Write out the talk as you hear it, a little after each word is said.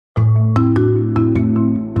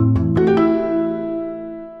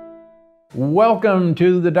Welcome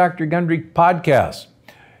to the Dr. Gundry podcast.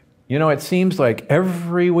 You know, it seems like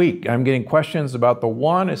every week I'm getting questions about the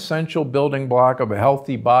one essential building block of a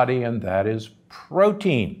healthy body, and that is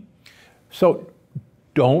protein. So,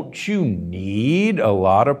 don't you need a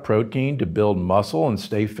lot of protein to build muscle and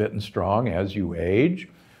stay fit and strong as you age?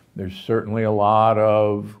 There's certainly a lot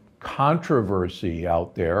of controversy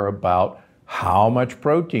out there about how much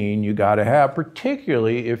protein you got to have,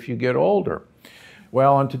 particularly if you get older.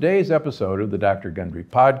 Well, on today's episode of the Dr. Gundry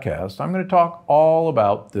podcast, I'm going to talk all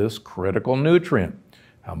about this critical nutrient,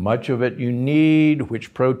 how much of it you need,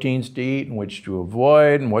 which proteins to eat and which to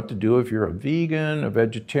avoid, and what to do if you're a vegan, a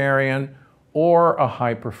vegetarian, or a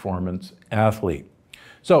high-performance athlete.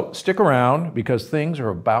 So stick around because things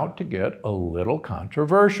are about to get a little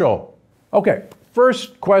controversial. Okay,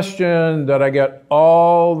 first question that I get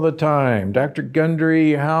all the time, Dr.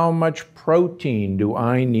 Gundry, how much protein do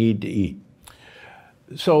I need to eat?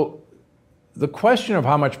 So the question of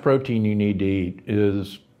how much protein you need to eat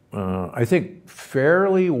is, I think,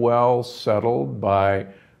 fairly well settled by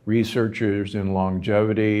researchers in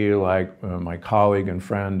longevity like my colleague and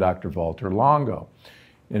friend, Dr. Valter Longo.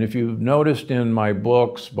 And if you've noticed in my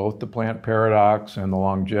books, both the plant paradox and the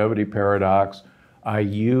longevity paradox, I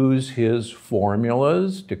use his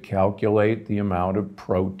formulas to calculate the amount of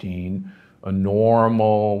protein a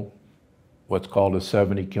normal, what's called a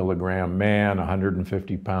 70 kilogram man,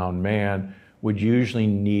 150 pound man, would usually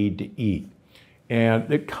need to eat.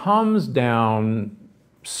 And it comes down,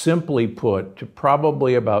 simply put, to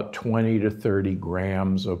probably about 20 to 30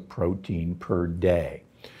 grams of protein per day.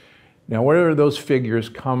 Now, where do those figures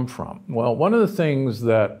come from? Well, one of the things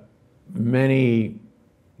that many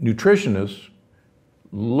nutritionists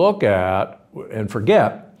look at and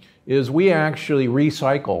forget is we actually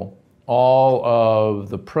recycle all of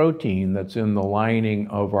the protein that's in the lining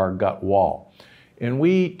of our gut wall. And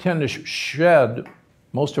we tend to shed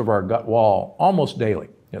most of our gut wall almost daily.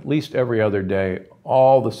 At least every other day,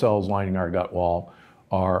 all the cells lining our gut wall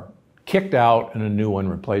are kicked out and a new one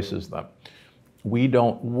replaces them. We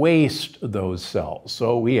don't waste those cells,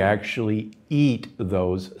 so we actually eat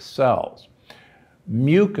those cells.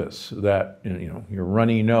 Mucus, that, your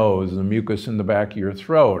runny nose, the mucus in the back of your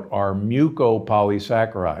throat, are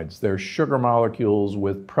mucopolysaccharides. They're sugar molecules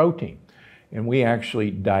with protein, and we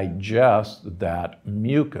actually digest that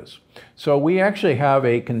mucus. So we actually have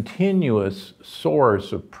a continuous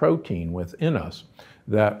source of protein within us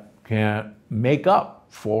that can make up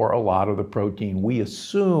for a lot of the protein we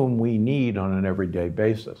assume we need on an everyday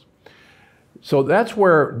basis. So that's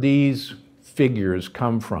where these figures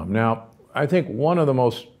come from. Now, I think one of the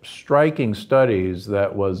most striking studies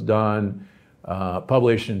that was done,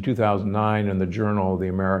 published in 2009 in the Journal of the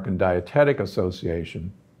American Dietetic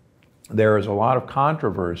Association, there is a lot of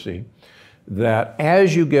controversy that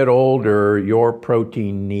as you get older, your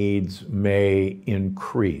protein needs may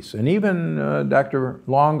increase. And even Dr.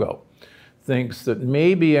 Longo thinks that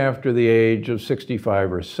maybe after the age of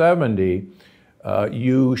 65 or 70,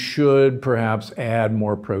 you should perhaps add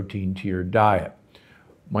more protein to your diet.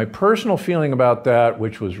 My personal feeling about that,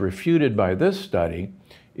 which was refuted by this study,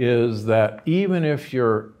 is that even if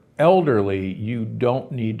you're elderly, you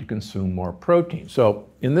don't need to consume more protein. So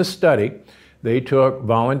in this study, they took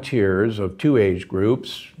volunteers of two age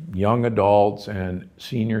groups, young adults and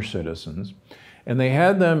senior citizens, and they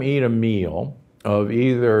had them eat a meal of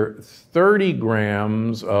either 30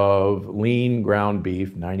 grams of lean ground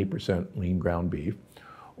beef, 90% lean ground beef,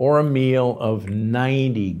 or a meal of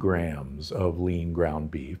 90 grams of lean ground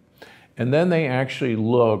beef. And then they actually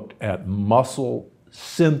looked at muscle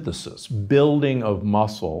synthesis, building of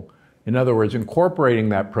muscle. In other words, incorporating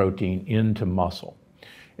that protein into muscle.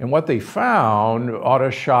 And what they found ought to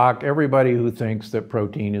shock everybody who thinks that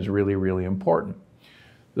protein is really, really important.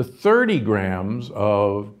 The 30 grams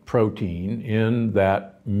of protein in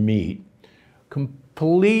that meat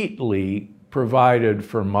completely provided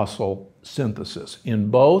for muscle synthesis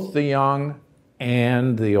in both the young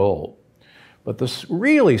and the old. But the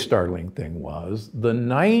really startling thing was the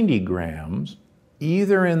 90 grams,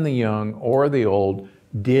 either in the young or the old,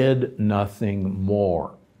 did nothing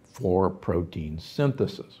more for protein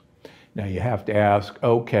synthesis. Now you have to ask,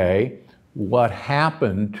 okay, what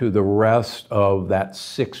happened to the rest of that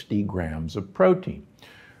 60 grams of protein?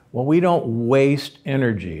 Well, we don't waste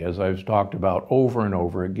energy, as I've talked about over and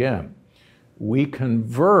over again. We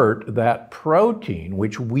convert that protein,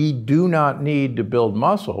 which we do not need to build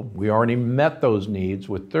muscle, we already met those needs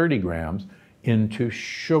with 30 grams, into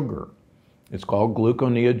sugar. It's called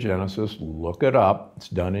gluconeogenesis. Look it up. It's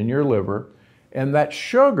done in your liver. And that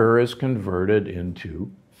sugar is converted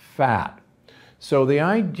into fat. So the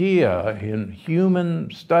idea in human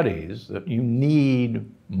studies that you need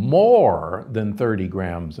more than 30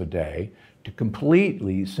 grams a day to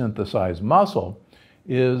completely synthesize muscle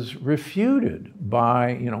is refuted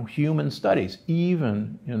by, human studies,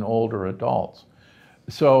 even in older adults.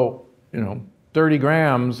 So, 30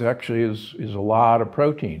 grams actually is a lot of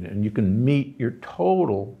protein, and you can meet your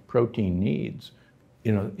total protein needs,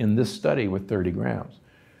 in this study with 30 grams.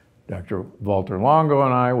 Dr. Valter Longo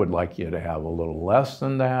and I would like you to have a little less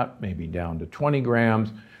than that, maybe down to 20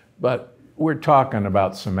 grams, but we're talking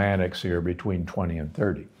about semantics here between 20 and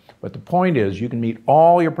 30. But the point is, you can meet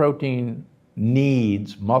all your protein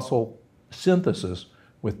needs, muscle synthesis,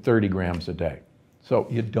 with 30 grams a day. So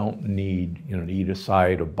you don't need, to eat a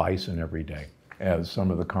side of bison every day, as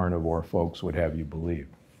some of the carnivore folks would have you believe.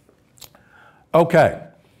 Okay,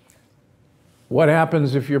 what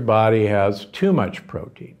happens if your body has too much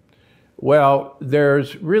protein? Well,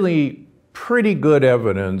 there's really pretty good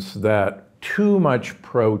evidence that too much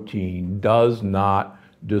protein does not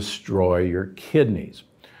destroy your kidneys.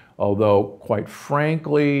 Although, quite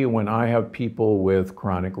frankly, when I have people with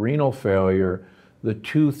chronic renal failure, the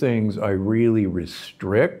two things I really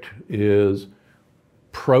restrict is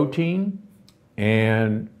protein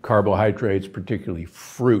and carbohydrates, particularly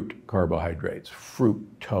fruit carbohydrates,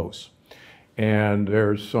 fructose. And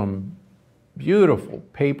there's some beautiful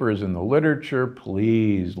papers in the literature,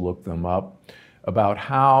 please look them up, about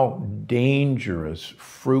how dangerous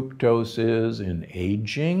fructose is in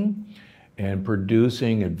aging and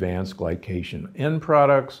producing advanced glycation end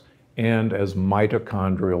products and as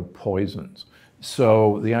mitochondrial poisons.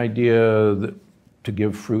 So the idea that to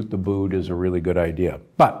give fruit the boot is a really good idea.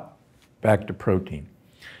 But back to protein.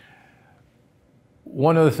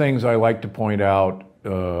 One of the things I like to point out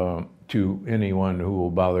to anyone who will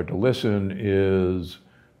bother to listen is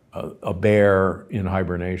a bear in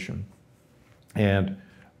hibernation. And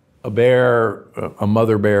a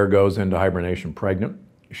mother bear goes into hibernation pregnant.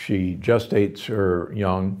 She gestates her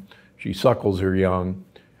young, she suckles her young,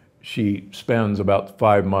 she spends about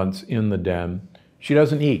 5 months in the den. She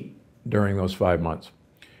doesn't eat during those 5 months.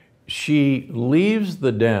 She leaves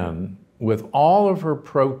the den with all of her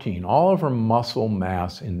protein, all of her muscle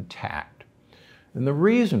mass intact. And the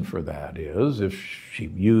reason for that is if she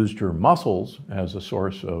used her muscles as a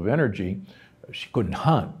source of energy, she couldn't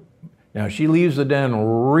hunt. Now, she leaves the den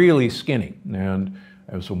really skinny, and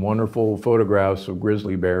I have some wonderful photographs of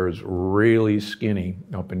grizzly bears really skinny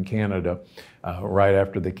up in Canada right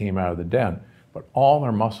after they came out of the den, but all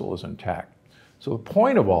their muscle is intact. So the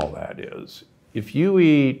point of all that is, if you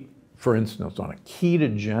eat, for instance, on a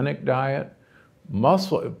ketogenic diet,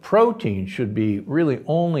 protein should be really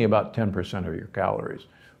only about 10% of your calories.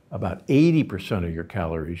 About 80% of your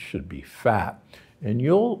calories should be fat. And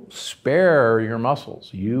you'll spare your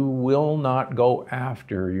muscles. You will not go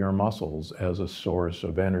after your muscles as a source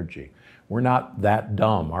of energy. We're not that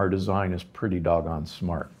dumb. Our design is pretty doggone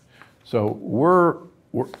smart. So we're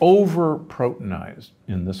over-proteinized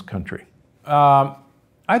in this country. I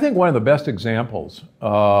think one of the best examples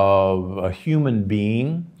of a human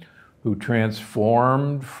being who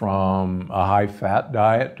transformed from a high-fat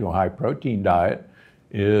diet to a high-protein diet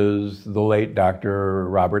is the late Dr.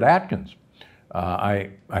 Robert Atkins. I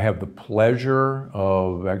have the pleasure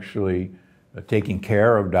of actually taking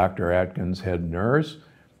care of Dr. Atkins' head nurse.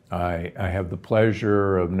 I have the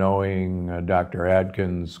pleasure of knowing Dr.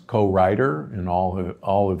 Atkins' co-writer in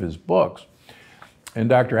all of his books. And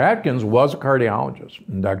Dr. Atkins was a cardiologist.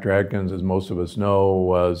 And Dr. Atkins, as most of us know,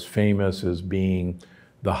 was famous as being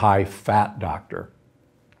the high-fat doctor.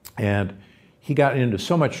 And he got into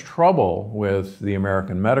so much trouble with the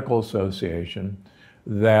American Medical Association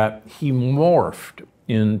that he morphed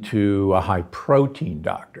into a high-protein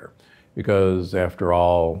doctor because, after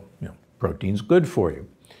all, protein's good for you.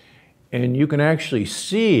 And you can actually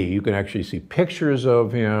see pictures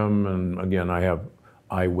of him, and again, I have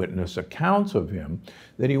eyewitness accounts of him,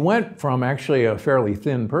 that he went from actually a fairly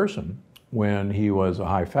thin person when he was a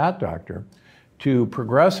high-fat doctor to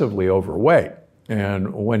progressively overweight.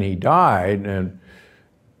 And when he died,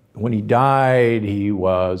 he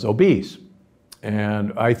was obese.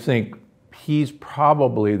 And I think he's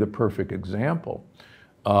probably the perfect example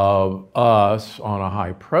of us on a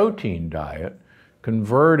high-protein diet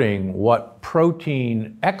converting what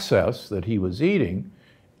protein excess that he was eating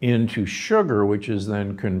into sugar, which is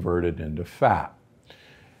then converted into fat.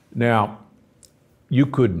 Now, you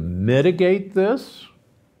could mitigate this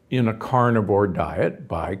in a carnivore diet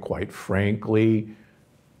by, quite frankly,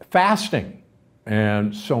 fasting.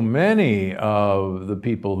 And so many of the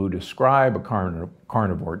people who describe a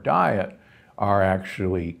carnivore diet are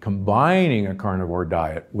actually combining a carnivore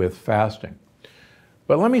diet with fasting.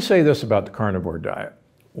 But let me say this about the carnivore diet.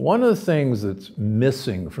 One of the things that's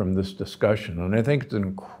missing from this discussion, and I think it's an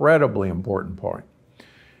incredibly important point,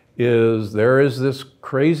 is there is this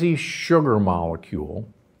crazy sugar molecule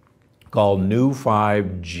called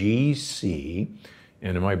Nu-5GC,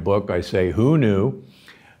 and in my book I say, who knew,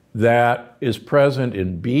 that is present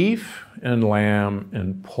in beef and lamb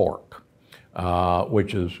and pork,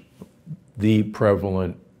 which is the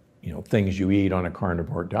prevalent things you eat on a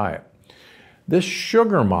carnivore diet. This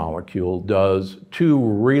sugar molecule does two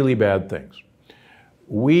really bad things.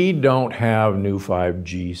 We don't have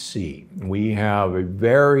Nu-5GC. We have a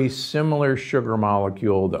very similar sugar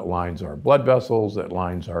molecule that lines our blood vessels, that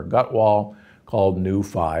lines our gut wall, called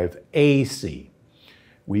Nu-5AC.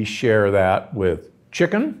 We share that with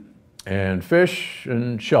chicken and fish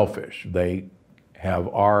and shellfish. They have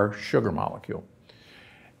our sugar molecule.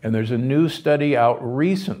 And there's a new study out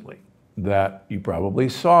recently that you probably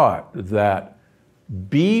saw it, that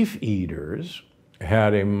beef eaters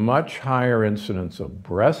had a much higher incidence of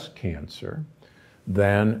breast cancer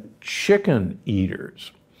than chicken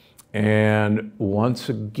eaters. And once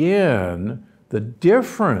again, the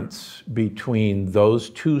difference between those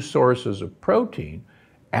two sources of protein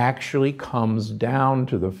actually comes down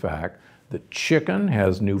to the fact that chicken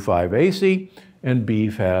has Nu-5AC and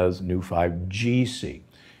beef has Nu-5GC.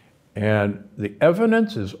 And the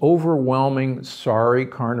evidence is overwhelming, sorry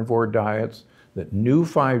carnivore diets, that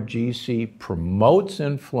Nu-5GC promotes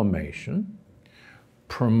inflammation,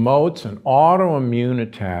 promotes an autoimmune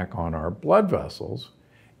attack on our blood vessels,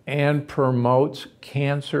 and promotes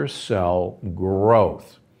cancer cell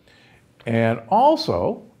growth. And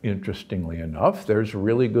also, interestingly enough, there's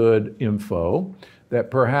really good info that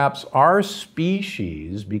perhaps our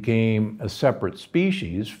species became a separate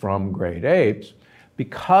species from great apes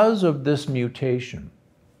because of this mutation.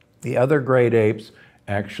 The other great apes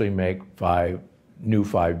actually make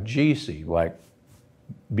Nu-5GC, like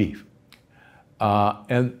beef.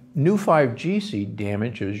 And Nu-5GC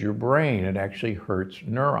damages your brain. It actually hurts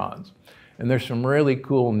neurons. And there's some really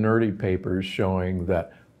cool nerdy papers showing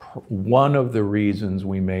that one of the reasons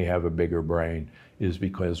we may have a bigger brain is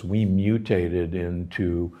because we mutated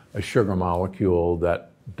into a sugar molecule that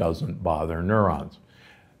doesn't bother neurons.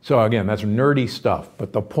 So again, that's nerdy stuff.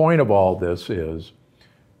 But the point of all this is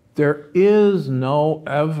there is no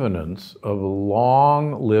evidence of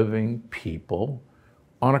long-living people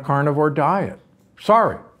on a carnivore diet.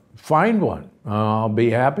 Sorry, find one. I'll be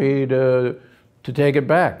happy to take it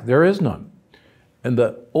back. There is none. And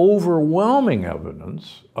the overwhelming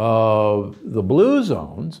evidence of the blue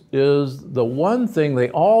zones is the one thing they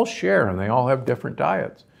all share, and they all have different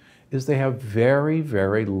diets, is they have very,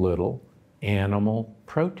 very little animal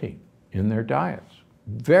protein in their diets.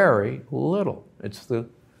 Very little. It's the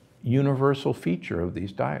universal feature of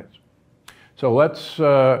these diets. So let's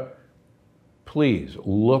please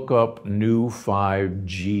look up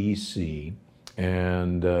Nu-5GC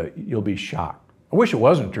and you'll be shocked. I wish it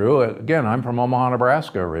wasn't true. Again, I'm from Omaha,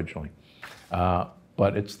 Nebraska originally, but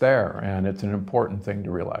it's there and it's an important thing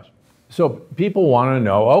to realize. So people want to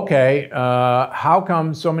know, okay, how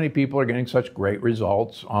come so many people are getting such great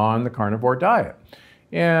results on the carnivore diet?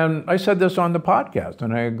 And I said this on the podcast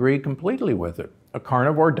and I agree completely with it. A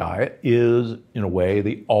carnivore diet is, in a way,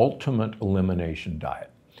 the ultimate elimination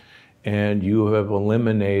diet. And you have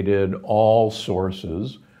eliminated all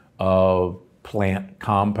sources of plant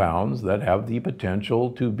compounds that have the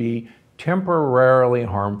potential to be temporarily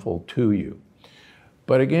harmful to you.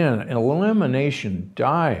 But again, an elimination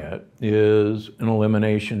diet is an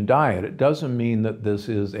elimination diet. It doesn't mean that this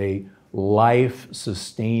is a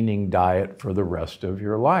life-sustaining diet for the rest of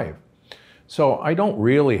your life. So I don't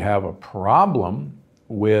really have a problem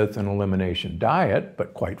with an elimination diet,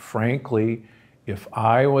 but quite frankly, if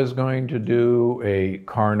I was going to do a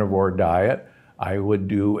carnivore diet, I would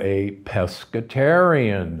do a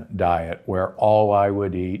pescatarian diet where all I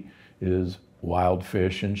would eat is wild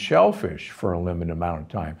fish and shellfish for a limited amount of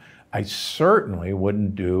time. I certainly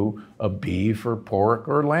wouldn't do a beef or pork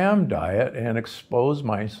or lamb diet and expose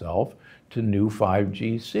myself to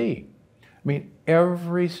Nu-5GC. I mean,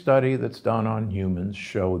 every study that's done on humans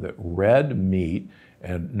show that red meat,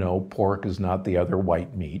 and no, pork is not the other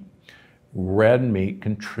white meat, red meat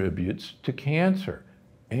contributes to cancer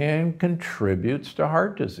and contributes to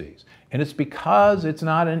heart disease. And it's because it's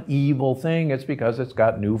not an evil thing, it's because it's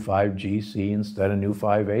got Nu-5GC instead of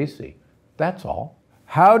Nu-5AC. That's all.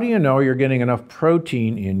 How do you know you're getting enough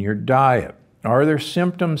protein in your diet? Are there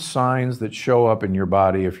symptoms, signs that show up in your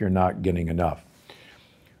body if you're not getting enough?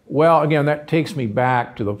 Well, again, that takes me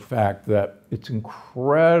back to the fact that it's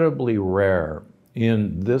incredibly rare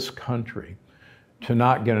in this country to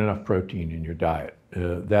not get enough protein in your diet.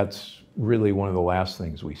 That's really one of the last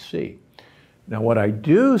things we see. Now, what I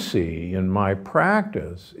do see in my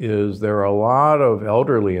practice is there are a lot of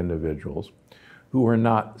elderly individuals who are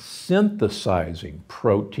not synthesizing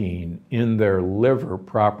protein in their liver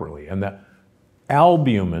properly. And that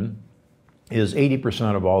albumin is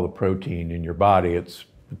 80% of all the protein in your body. It's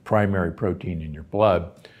the primary protein in your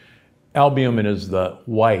blood. Albumin is the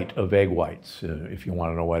white of egg whites, if you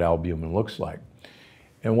want to know what albumin looks like.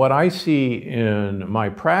 And what I see in my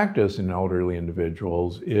practice in elderly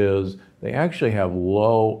individuals is they actually have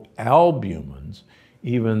low albumins,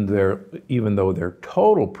 even though their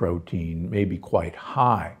total protein may be quite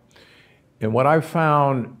high. And what I've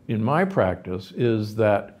found in my practice is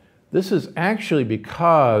that this is actually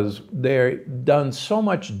because they've done so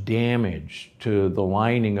much damage to the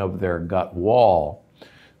lining of their gut wall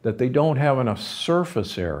that they don't have enough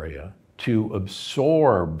surface area to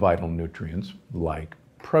absorb vital nutrients like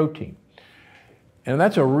protein. And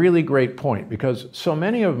that's a really great point, because so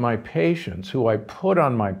many of my patients who I put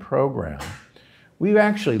on my program, we've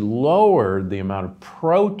actually lowered the amount of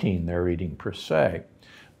protein they're eating per se,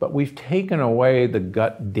 but we've taken away the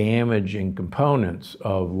gut damaging components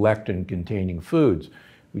of lectin-containing foods.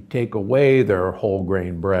 We take away their whole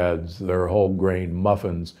grain breads, their whole grain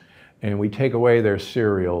muffins, and we take away their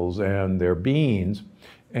cereals and their beans,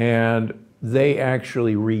 and they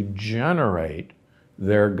actually regenerate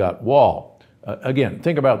their gut wall. Again,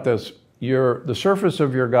 think about this. The surface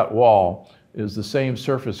of your gut wall is the same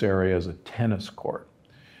surface area as a tennis court.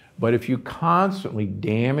 But if you constantly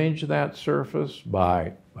damage that surface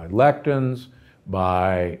by lectins,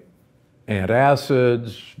 by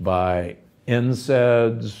antacids, by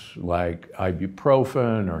NSAIDs like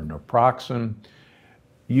ibuprofen or naproxen,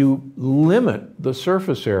 you limit the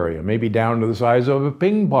surface area, maybe down to the size of a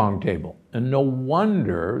ping pong table. And no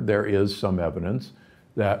wonder there is some evidence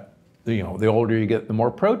that the older you get, the more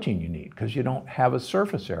protein you need, because you don't have a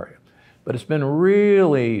surface area. But it's been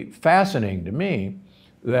really fascinating to me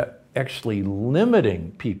that actually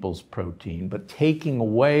limiting people's protein, but taking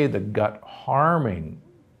away the gut-harming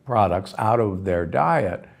products out of their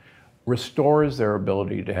diet, restores their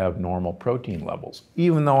ability to have normal protein levels,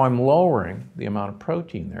 even though I'm lowering the amount of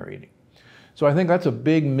protein they're eating. So I think that's a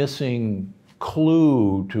big missing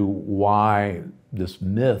clue to why this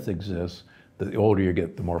myth exists, that the older you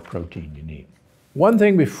get, the more protein you need. One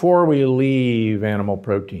thing before we leave animal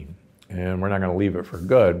protein, and we're not going to leave it for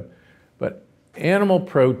good, but animal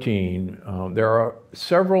protein, there are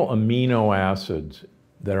several amino acids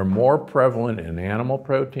that are more prevalent in animal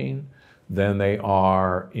protein than they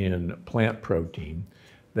are in plant protein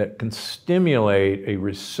that can stimulate a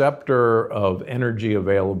receptor of energy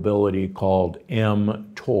availability called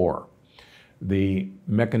mTOR, the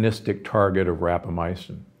mechanistic target of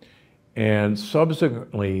rapamycin, and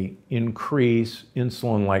subsequently increase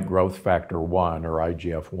insulin-like growth factor 1, or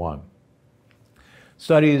IGF-1.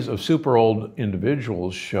 Studies of super old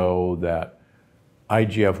individuals show that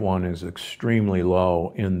IGF-1 is extremely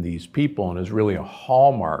low in these people and is really a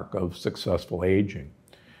hallmark of successful aging.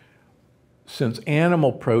 Since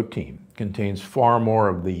animal protein contains far more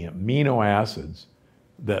of the amino acids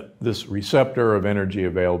that this receptor of energy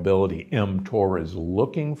availability, mTOR, is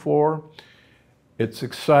looking for, it's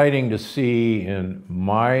exciting to see in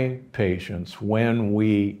my patients when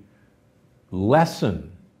we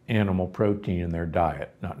lessen animal protein in their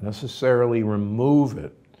diet, not necessarily remove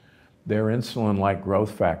it, their insulin-like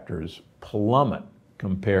growth factors plummet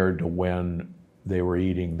compared to when they were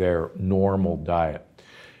eating their normal diet.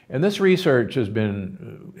 And this research has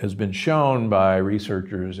been shown by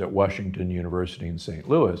researchers at Washington University in St.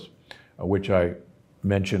 Louis, which I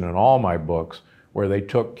mention in all my books, where they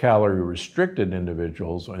took calorie-restricted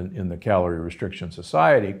individuals in the Calorie Restriction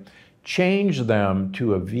Society, changed them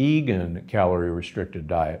to a vegan calorie-restricted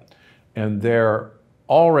diet, and their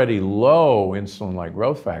already low insulin-like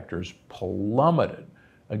growth factors plummeted,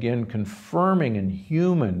 again confirming in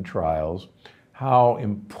human trials how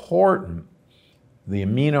important the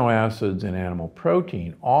amino acids in animal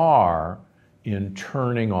protein are in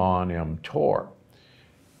turning on mTOR.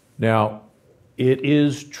 Now, it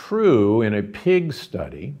is true in a pig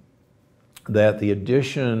study that the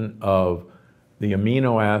addition of the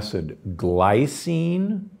amino acid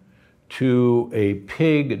glycine to a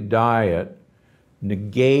pig diet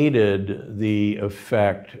negated the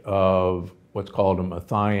effect of what's called a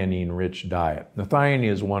methionine-rich diet. Methionine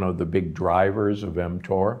is one of the big drivers of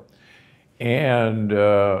mTOR, and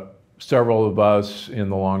several of us in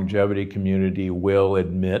the longevity community will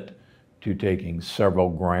admit to taking several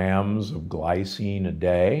grams of glycine a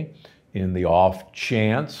day in the off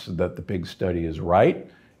chance that the pig study is right.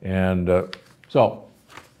 And So,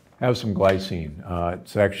 have some glycine.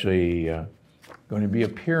 It's actually going to be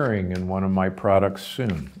appearing in one of my products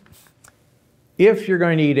soon. If you're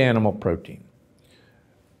going to eat animal protein,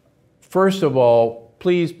 first of all,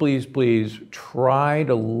 please, please, please try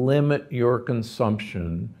to limit your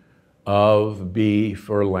consumption of beef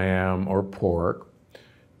or lamb or pork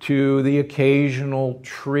to the occasional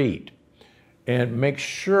treat. And make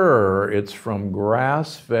sure it's from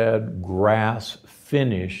grass-fed,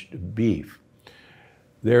 grass-finished beef.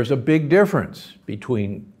 There's a big difference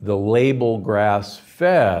between the label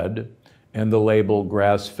grass-fed and the label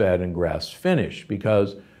grass-fed and grass-finished,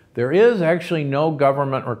 because there is actually no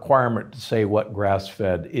government requirement to say what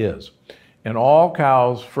grass-fed is. And all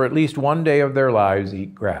cows, for at least one day of their lives,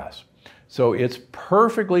 eat grass. So it's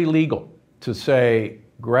perfectly legal to say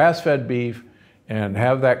grass-fed beef and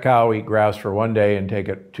have that cow eat grass for one day and take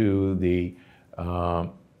it to the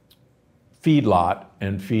feedlot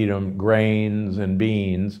and feed them grains and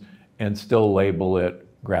beans and still label it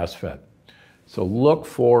grass-fed. So look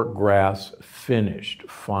for grass-finished.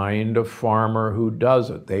 Find a farmer who does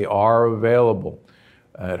it. They are available.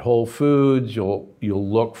 At Whole Foods, you'll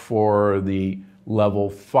look for the level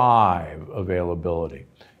 5 availability.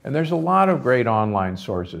 And there's a lot of great online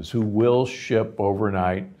sources who will ship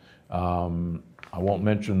overnight. I won't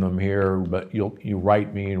mention them here, but you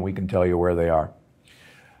write me and we can tell you where they are.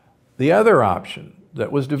 The other option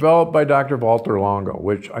that was developed by Dr. Valter Longo,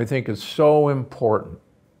 which I think is so important,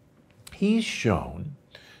 he's shown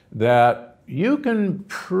that you can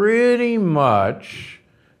pretty much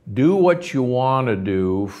do what you want to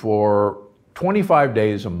do for 25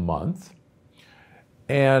 days a month,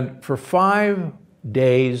 and for 5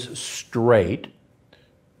 days straight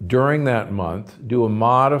during that month, do a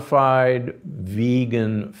modified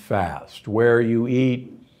vegan fast where you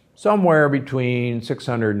eat somewhere between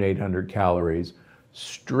 600 and 800 calories,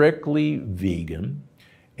 strictly vegan.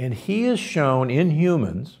 And he has shown in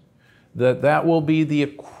humans that that will be the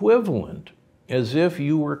equivalent as if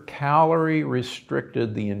you were calorie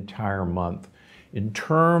restricted the entire month in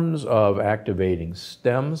terms of activating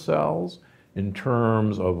stem cells, in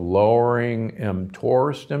terms of lowering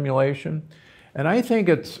mTOR stimulation. And I think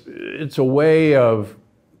it's a way of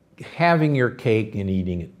having your cake and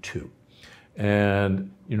eating it too.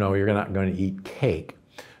 And you know, you're not going to eat cake,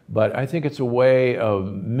 but I think it's a way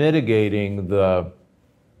of mitigating the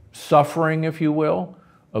suffering, if you will,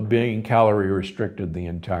 of being calorie restricted the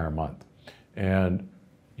entire month. And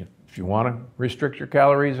if you want to restrict your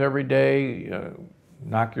calories every day,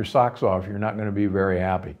 knock your socks off. You're not going to be very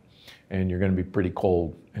happy, and you're going to be pretty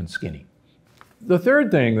cold and skinny. The third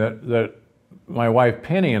thing that my wife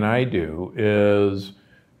Penny and I do is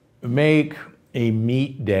make a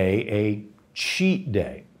meat day a cheat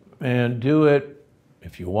day, and do it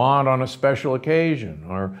if you want on a special occasion,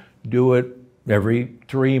 or do it every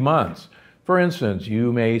 3 months. For instance,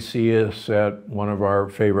 you may see us at one of our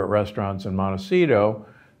favorite restaurants in Montecito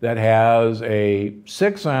that has a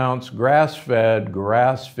 6-ounce grass-fed,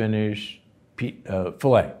 grass-finished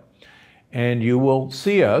filet. And you will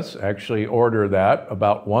see us actually order that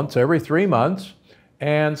about once every 3 months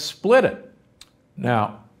and split it.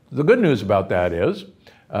 Now, the good news about that is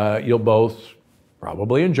you'll both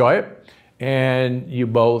probably enjoy it, and you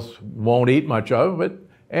both won't eat much of it.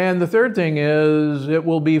 And the third thing is it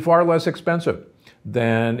will be far less expensive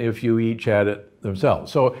than if you each had it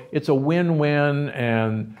themselves. So it's a win-win,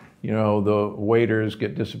 and you know, the waiters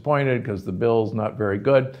get disappointed because the bill's not very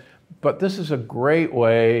good. But this is a great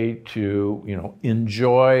way to, you know,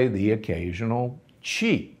 enjoy the occasional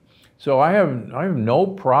cheat. So I have no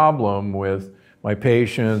problem with my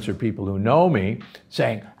patients or people who know me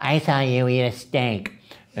saying, "I saw you eat a steak."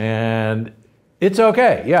 And it's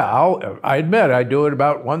okay. Yeah, I admit I do it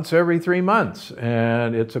about once every 3 months,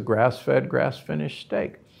 and it's a grass-fed, grass-finished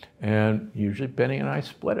steak. And usually Penny and I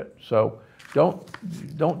split it. So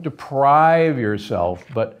don't deprive yourself.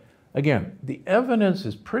 But again, the evidence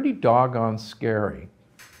is pretty doggone scary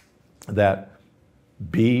that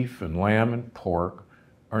beef and lamb and pork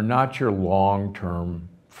are not your long-term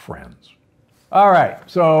friends. All right,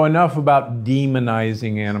 so enough about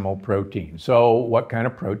demonizing animal protein. So what kind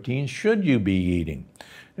of protein should you be eating?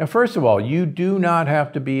 Now, first of all, you do not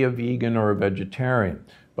have to be a vegan or a vegetarian,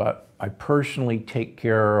 but I personally take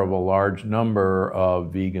care of a large number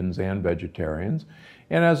of vegans and vegetarians.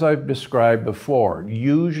 And as I've described before,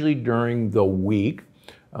 usually during the week,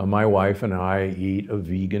 my wife and I eat a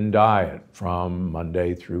vegan diet from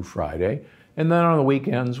Monday through Friday. And then on the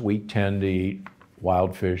weekends, we tend to eat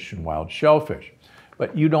wild fish and wild shellfish.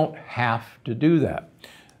 But you don't have to do that.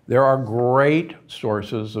 There are great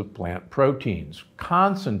sources of plant proteins,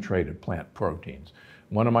 concentrated plant proteins,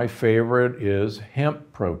 One of my favorite is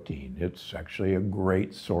hemp protein. It's actually a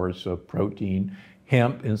great source of protein.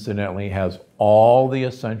 Hemp, incidentally, has all the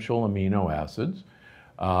essential amino acids.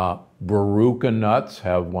 Barucha nuts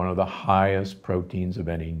have one of the highest proteins of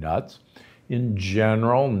any nuts. In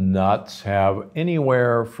general, nuts have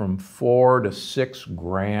anywhere from 4 to 6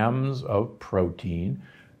 grams of protein,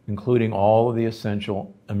 including all of the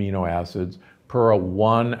essential amino acids, per a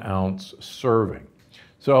 1 ounce serving.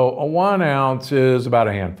 So a 1 ounce is about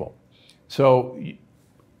a handful. So,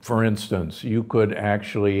 for instance, you could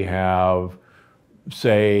actually have,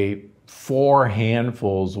 say, 4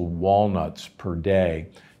 handfuls of walnuts per day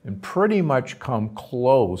and pretty much come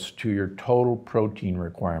close to your total protein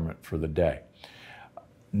requirement for the day.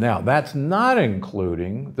 Now, that's not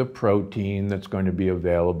including the protein that's going to be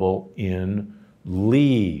available in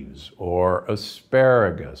leaves or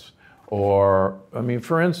asparagus, or,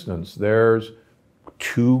 for instance, there's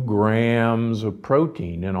 2 grams of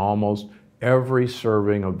protein in almost every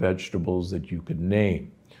serving of vegetables that you could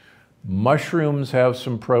name. Mushrooms have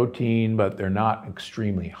some protein, but they're not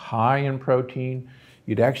extremely high in protein.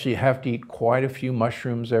 You'd actually have to eat quite a few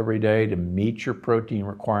mushrooms every day to meet your protein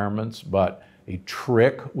requirements, but a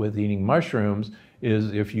trick with eating mushrooms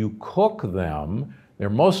is if you cook them, they're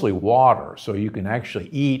mostly water, so you can actually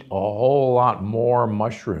eat a whole lot more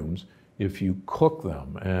mushrooms if you cook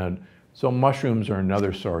them. And so mushrooms are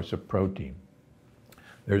another source of protein.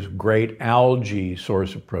 There's a great algae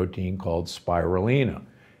source of protein called spirulina.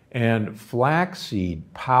 And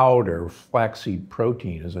flaxseed powder, flaxseed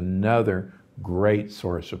protein, is another great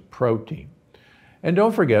source of protein. And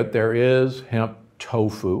don't forget, there is hemp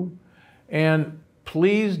tofu. And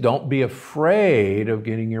please don't be afraid of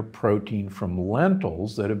getting your protein from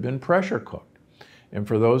lentils that have been pressure cooked. And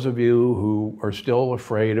for those of you who are still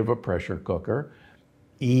afraid of a pressure cooker,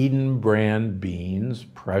 Eden brand beans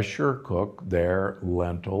pressure cook their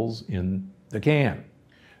lentils in the can.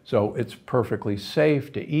 So it's perfectly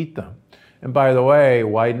safe to eat them. And by the way,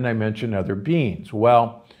 why didn't I mention other beans?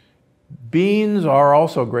 Well, beans are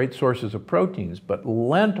also great sources of proteins, but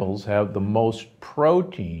lentils have the most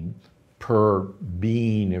protein per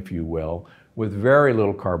bean, if you will, with very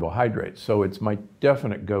little carbohydrates. So it's my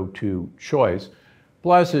definite go-to choice.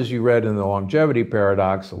 Plus, as you read in the longevity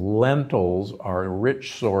paradox, lentils are a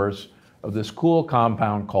rich source of this cool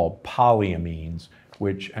compound called polyamines,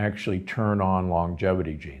 which actually turn on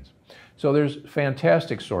longevity genes. So there's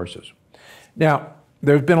fantastic sources. Now,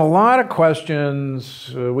 there's been a lot of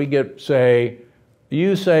questions. We get,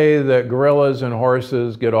 you say that gorillas and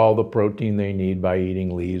horses get all the protein they need by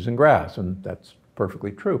eating leaves and grass, and that's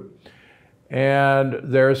perfectly true. And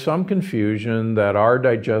there's some confusion that our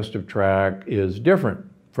digestive tract is different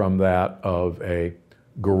from that of a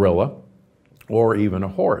gorilla or even a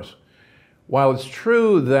horse. While it's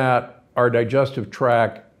true that our digestive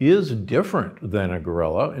tract is different than a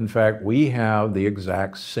gorilla, in fact, we have the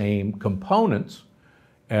exact same components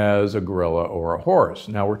as a gorilla or a horse.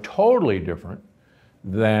 Now, we're totally different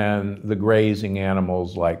than the grazing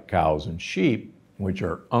animals like cows and sheep, which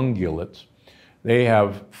are ungulates. They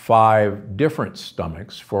have 5 different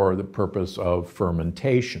stomachs for the purpose of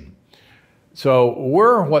fermentation. So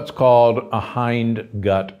we're what's called a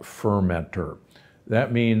hindgut fermenter.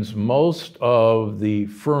 That means most of the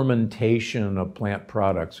fermentation of plant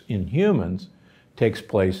products in humans takes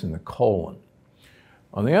place in the colon.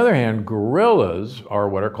 On the other hand, gorillas are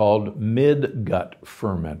what are called midgut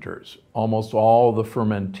fermenters. Almost all the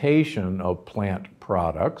fermentation of plant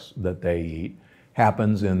products that they eat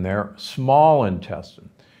happens in their small intestine.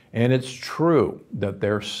 And it's true that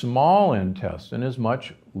their small intestine is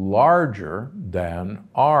much larger than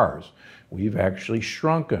ours. We've actually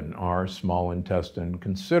shrunken our small intestine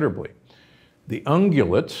considerably. The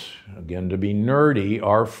ungulates, again to be nerdy,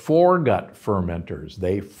 are foregut fermenters.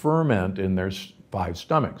 They ferment in their 5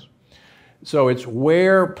 stomachs. So it's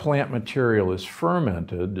where plant material is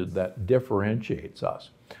fermented that differentiates us.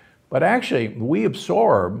 But actually, we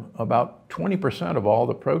absorb about 20% of all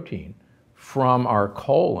the protein from our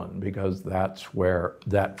colon because that's where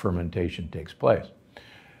that fermentation takes place.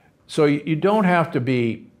 So you don't have to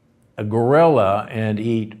be a gorilla and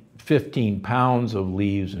eat 15 pounds of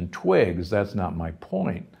leaves and twigs. That's not my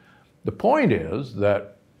point. The point is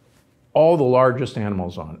that all the largest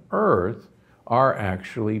animals on Earth are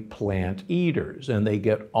actually plant eaters, and they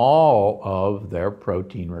get all of their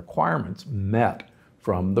protein requirements met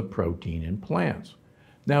from the protein in plants.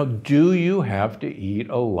 Now, do you have to eat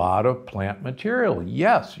a lot of plant material?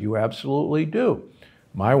 Yes, you absolutely do.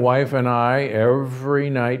 My wife and I, every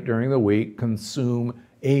night during the week, consume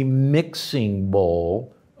a mixing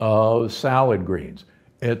bowl of salad greens.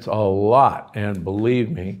 It's a lot, and believe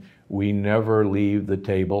me, we never leave the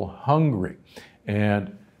table hungry.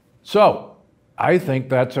 And so I think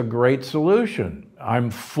that's a great solution. I'm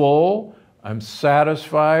full, I'm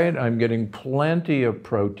satisfied, I'm getting plenty of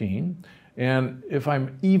protein. And if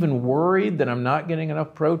I'm even worried that I'm not getting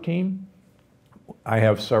enough protein, I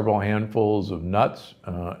have several handfuls of nuts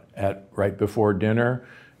right before dinner.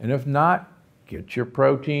 And if not, get your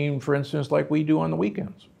protein, for instance, like we do on the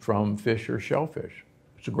weekends, from fish or shellfish.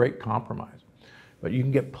 It's a great compromise. But you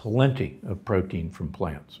can get plenty of protein from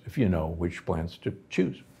plants if you know which plants to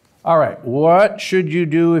choose. All right, what should you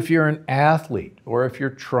do if you're an athlete or if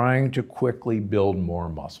you're trying to quickly build more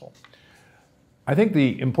muscle? I think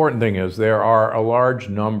the important thing is there are a large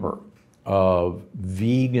number of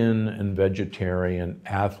vegan and vegetarian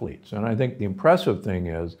athletes. And I think the impressive thing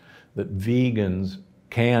is that vegans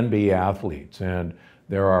can be athletes. And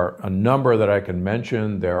there are a number that I can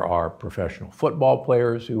mention. There are professional football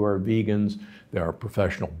players who are vegans. There are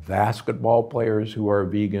professional basketball players who are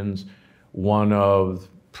vegans. One of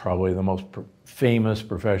probably the most famous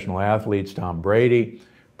professional athletes, Tom Brady,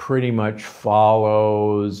 pretty much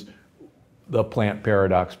follows the Plant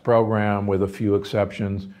Paradox program with a few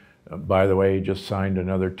exceptions. By the way, he just signed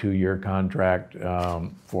another 2-year contract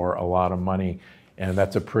for a lot of money. And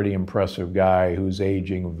that's a pretty impressive guy who's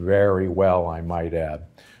aging very well, I might add,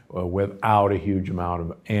 without a huge amount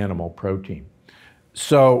of animal protein.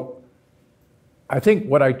 So I think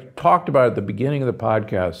what I talked about at the beginning of the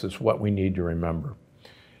podcast is what we need to remember.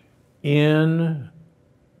 In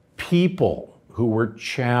people who were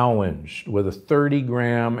challenged with a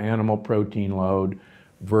 30-gram animal protein load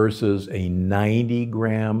versus a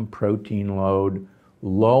 90-gram protein load,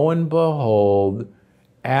 lo and behold,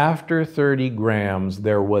 after 30 grams,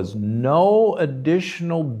 there was no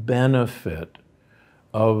additional benefit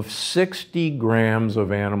of 60 grams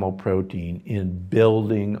of animal protein in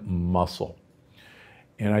building muscle.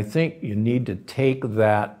 And I think you need to take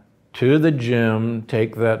that to the gym,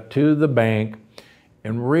 take that to the bank,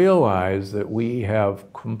 and realize that we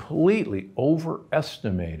have completely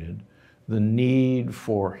overestimated the need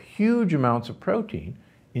for huge amounts of protein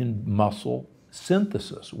in muscle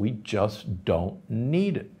synthesis. We just don't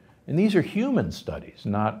need it. And these are human studies,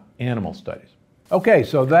 not animal studies. Okay,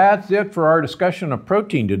 so that's it for our discussion of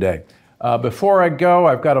protein today. Before I go,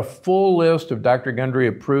 I've got a full list of Dr.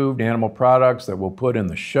 Gundry-approved animal products that we'll put in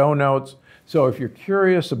the show notes. So if you're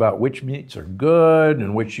curious about which meats are good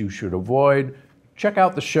and which you should avoid, check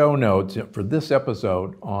out the show notes for this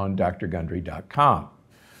episode on drgundry.com.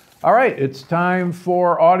 All right, it's time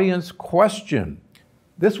for audience question.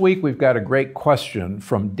 This week we've got a great question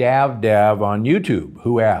from Dav on YouTube,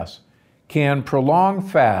 who asks, can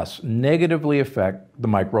prolonged fasts negatively affect the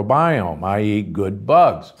microbiome, i.e. good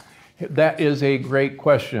bugs? That is a great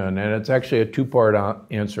question, and it's actually a two-part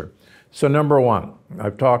answer. So number one,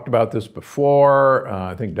 I've talked about this before.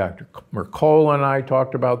 I think Dr. Mercola and I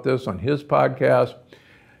talked about this on his podcast.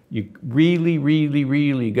 You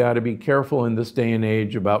really got to be careful in this day and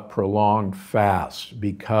age about prolonged fasts,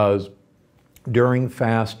 because during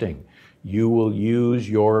fasting, you will use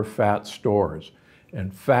your fat stores.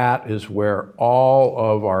 And fat is where all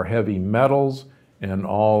of our heavy metals and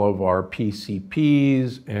all of our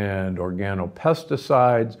PCPs and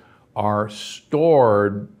organopesticides are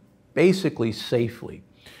stored basically safely.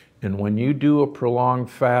 And when you do a prolonged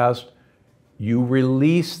fast, you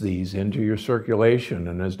release these into your circulation.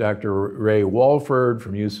 And as Dr. Ray Walford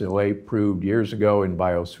from UCLA proved years ago in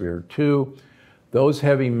Biosphere 2, those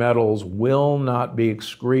heavy metals will not be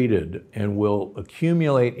excreted and will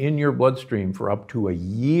accumulate in your bloodstream for up to a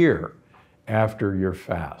year after your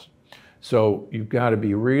fast. So you've got to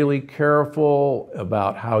be really careful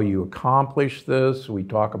about how you accomplish this. We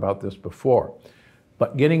talked about this before.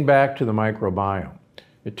 But getting back to the microbiome,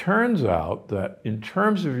 it turns out that in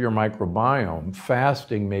terms of your microbiome,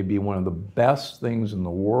 fasting may be one of the best things in the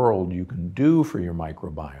world you can do for your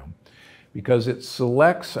microbiome, because it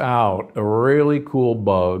selects out a really cool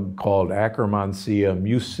bug called Akkermansia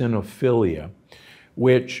muciniphila,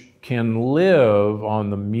 which can live on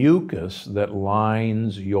the mucus that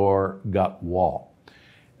lines your gut wall.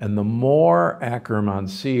 And the more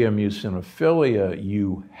Akkermansia muciniphila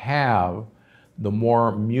you have, the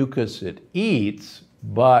more mucus it eats,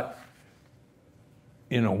 but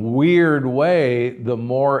in a weird way, the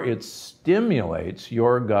more it stimulates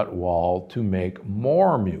your gut wall to make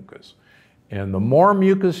more mucus. And the more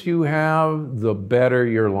mucus you have, the better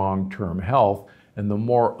your long-term health, and the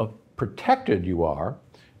more protected you are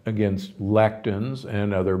against lectins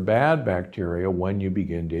and other bad bacteria when you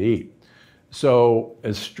begin to eat. So,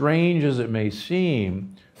 as strange as it may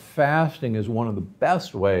seem, fasting is one of the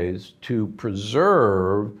best ways to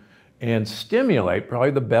preserve and stimulate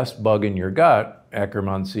probably the best bug in your gut,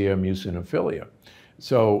 Akkermansia muciniphila.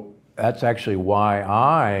 So that's actually why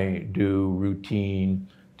I do routine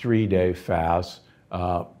 3-day fasts.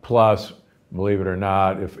 Plus, believe it or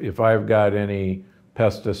not, if I've got any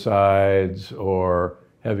pesticides or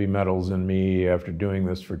heavy metals in me after doing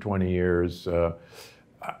this for 20 years,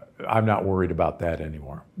 I'm not worried about that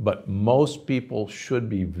anymore. But most people should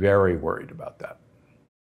be very worried about that.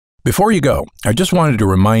 Before you go, I just wanted to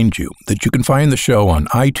remind you that you can find the show on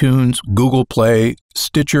iTunes, Google Play,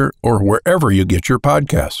 Stitcher, or wherever you get your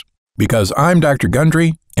podcasts. Because I'm Dr.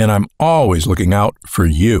 Gundry, and I'm always looking out for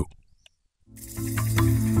you.